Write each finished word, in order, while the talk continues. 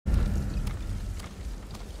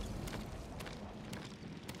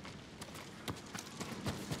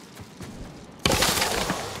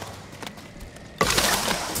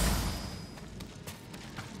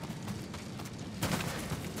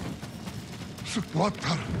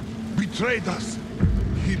Quattro betrayed us.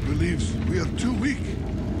 He believes we are too weak.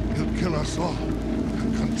 He'll kill us all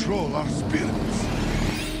and control our spirits.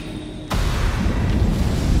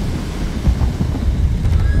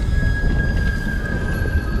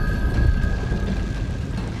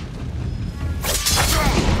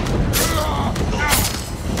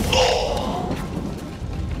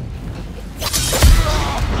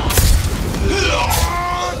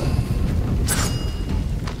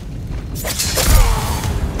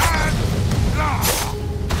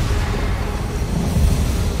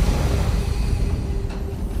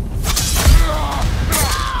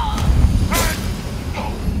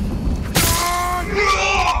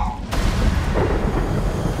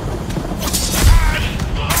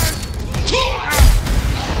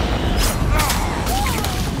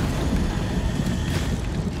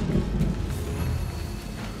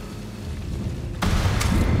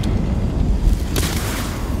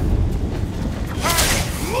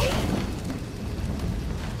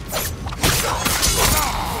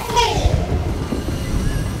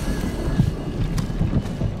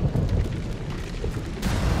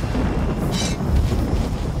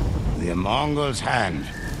 The Mongol's hand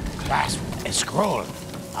clasped a scroll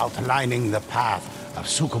outlining the path of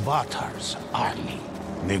Sukubatar's army.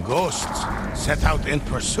 The ghosts set out in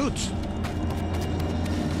pursuit.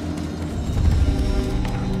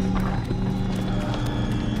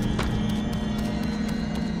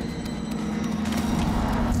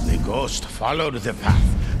 The ghost followed the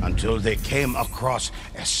path until they came across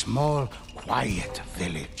a small, quiet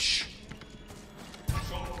village.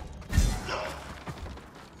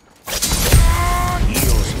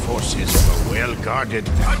 Forces were well guarded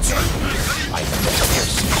by the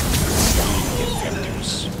fierce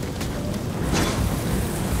defenders.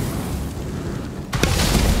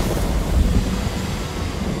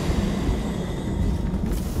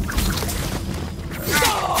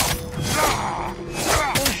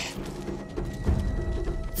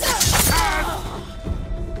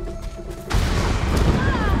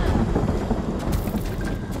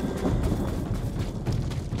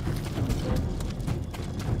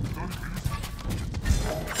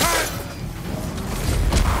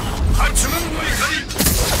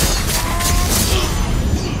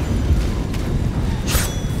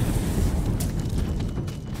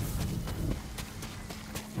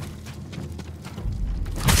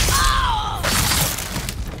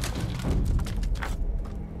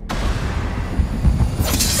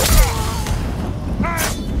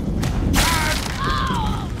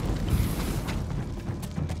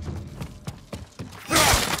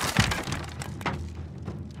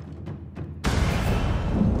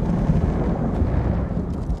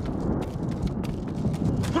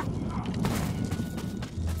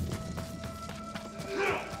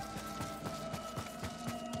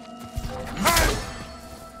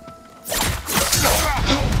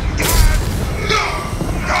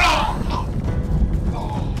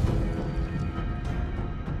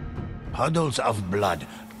 Puddles of blood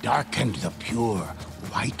darkened the pure,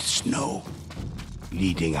 white snow,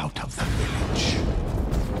 leading out of the village.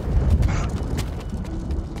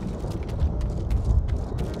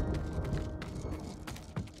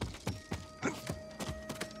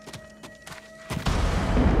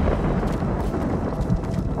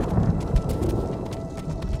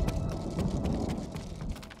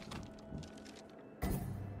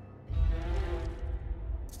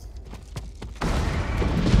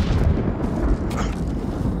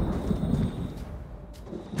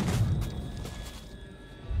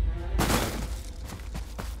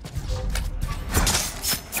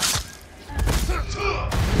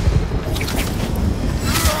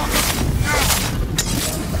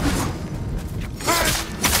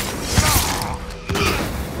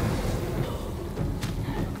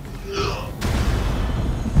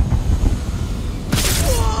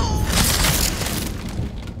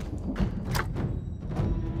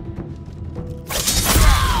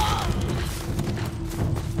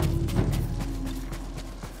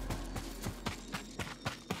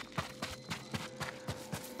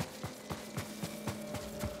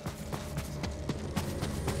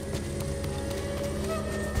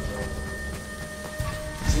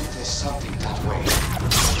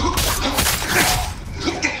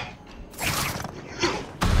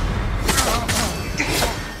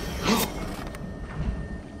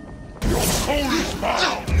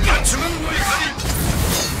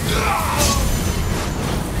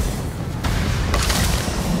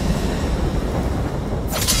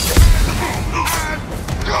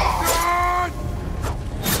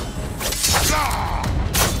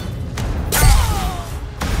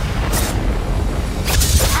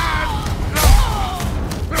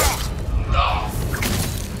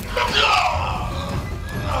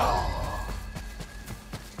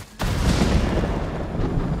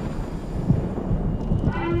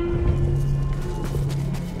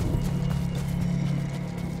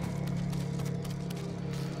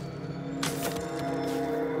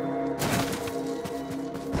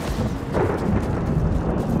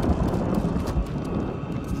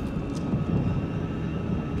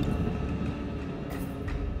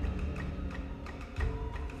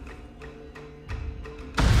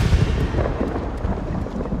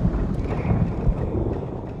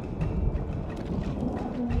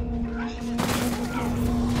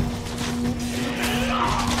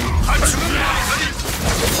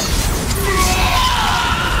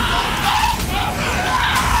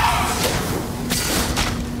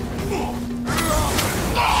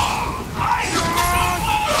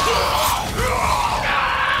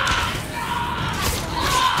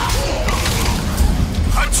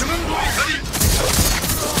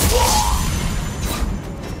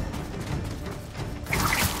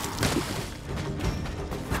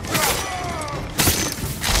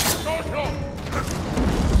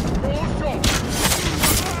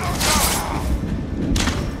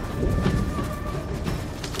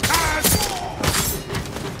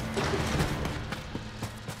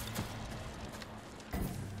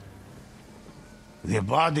 The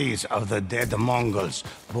bodies of the dead Mongols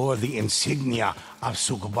bore the insignia of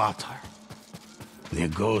Sukubatar. The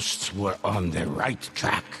ghosts were on the right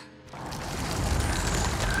track.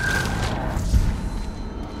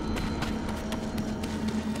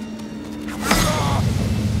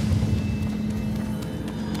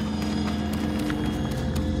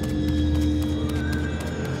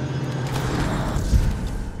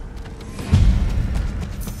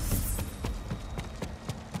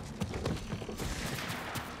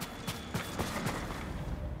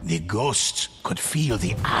 The ghosts could feel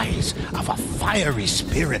the eyes of a fiery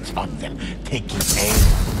spirit on them, taking aim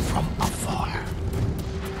from afar.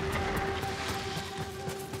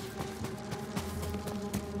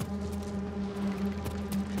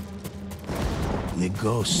 The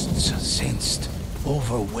ghosts sensed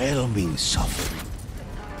overwhelming suffering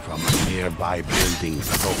from a nearby building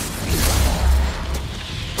broken in the hall.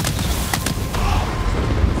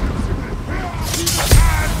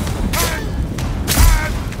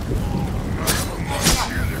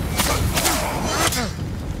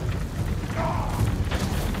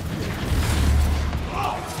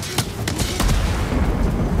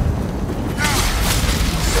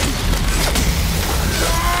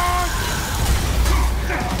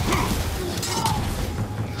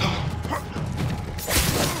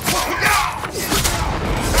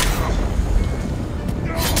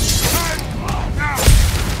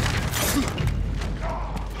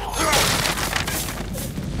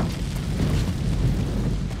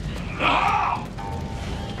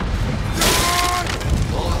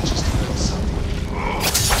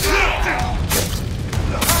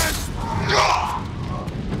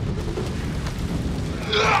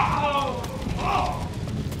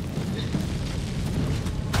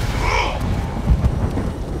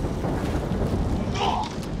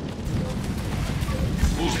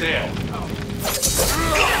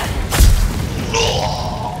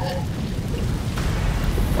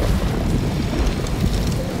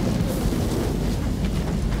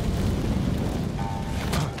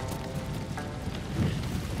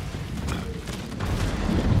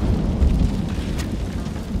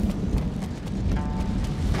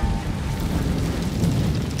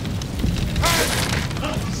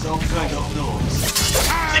 Some kind of noise.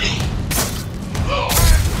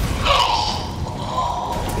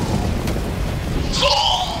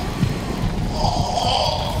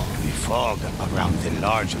 The fog around the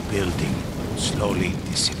large building slowly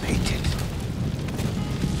dissipated.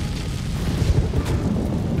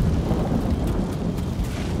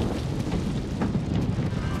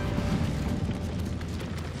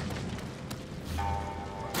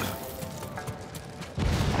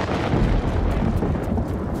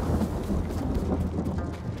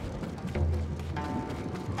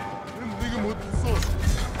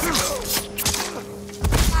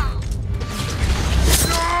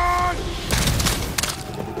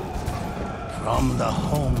 From the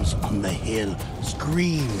homes on the hill,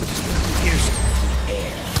 screams pierced the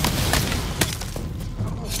air.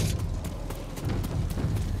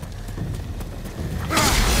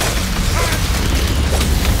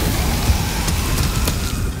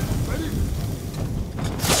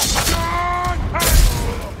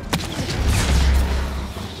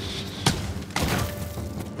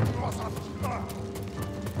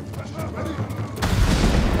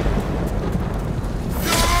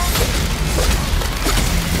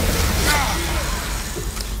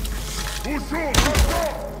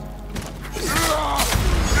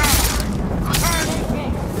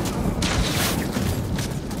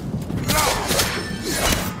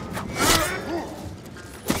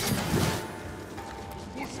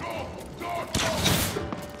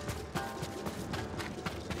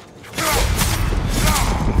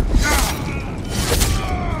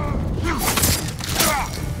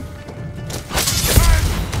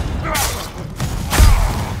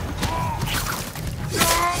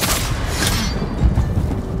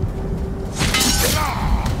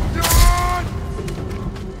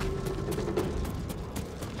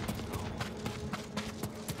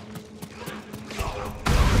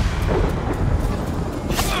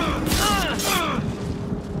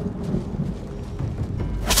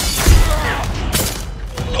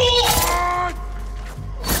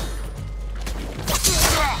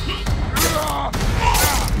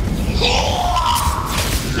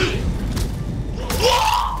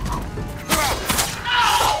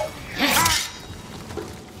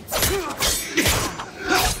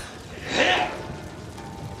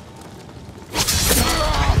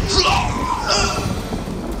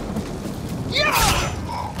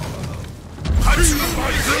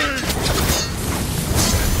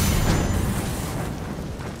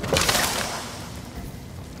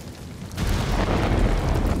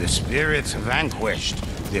 spirits vanquished,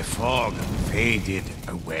 the fog faded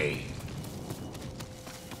away.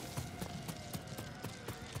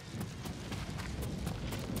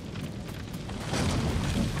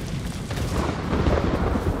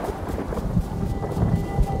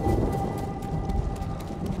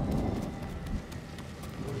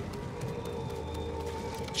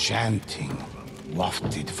 Chanting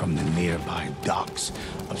wafted from the nearby docks,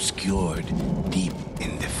 obscured deep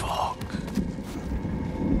in the fog.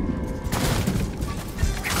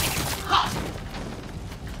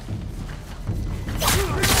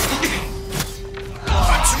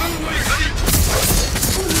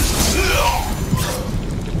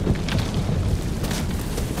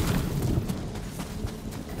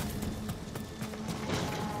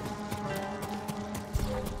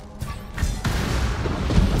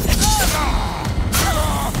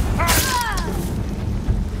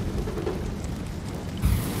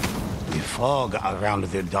 The fog around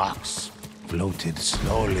the docks floated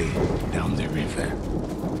slowly down the river.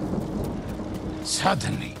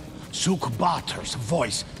 Suddenly, Sukubator's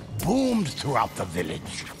voice boomed throughout the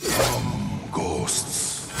village.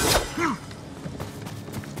 Ghosts.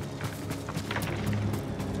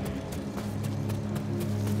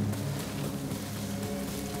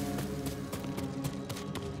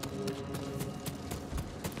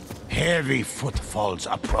 Heavy footfalls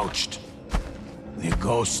approached. The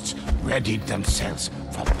ghosts readied themselves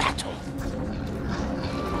for battle.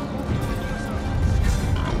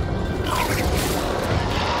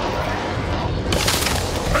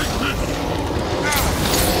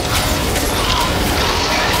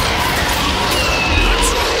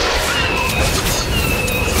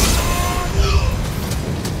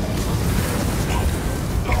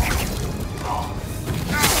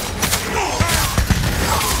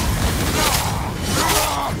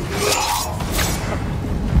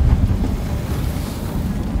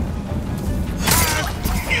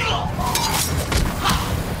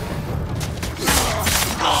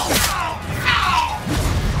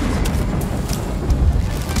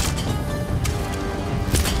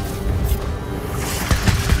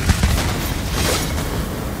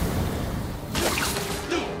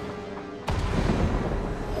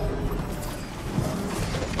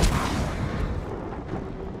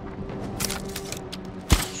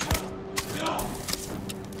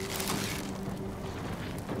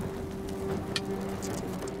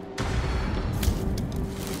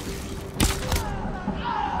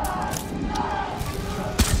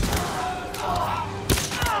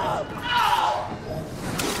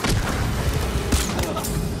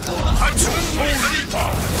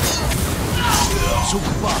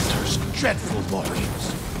 Sukubator's dreadful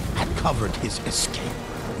warriors had covered his escape.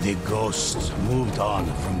 The ghosts moved on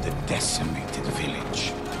from the decimated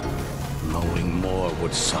village, knowing more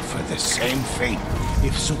would suffer the same fate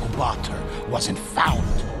if Sukubator wasn't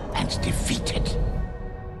found and defeated.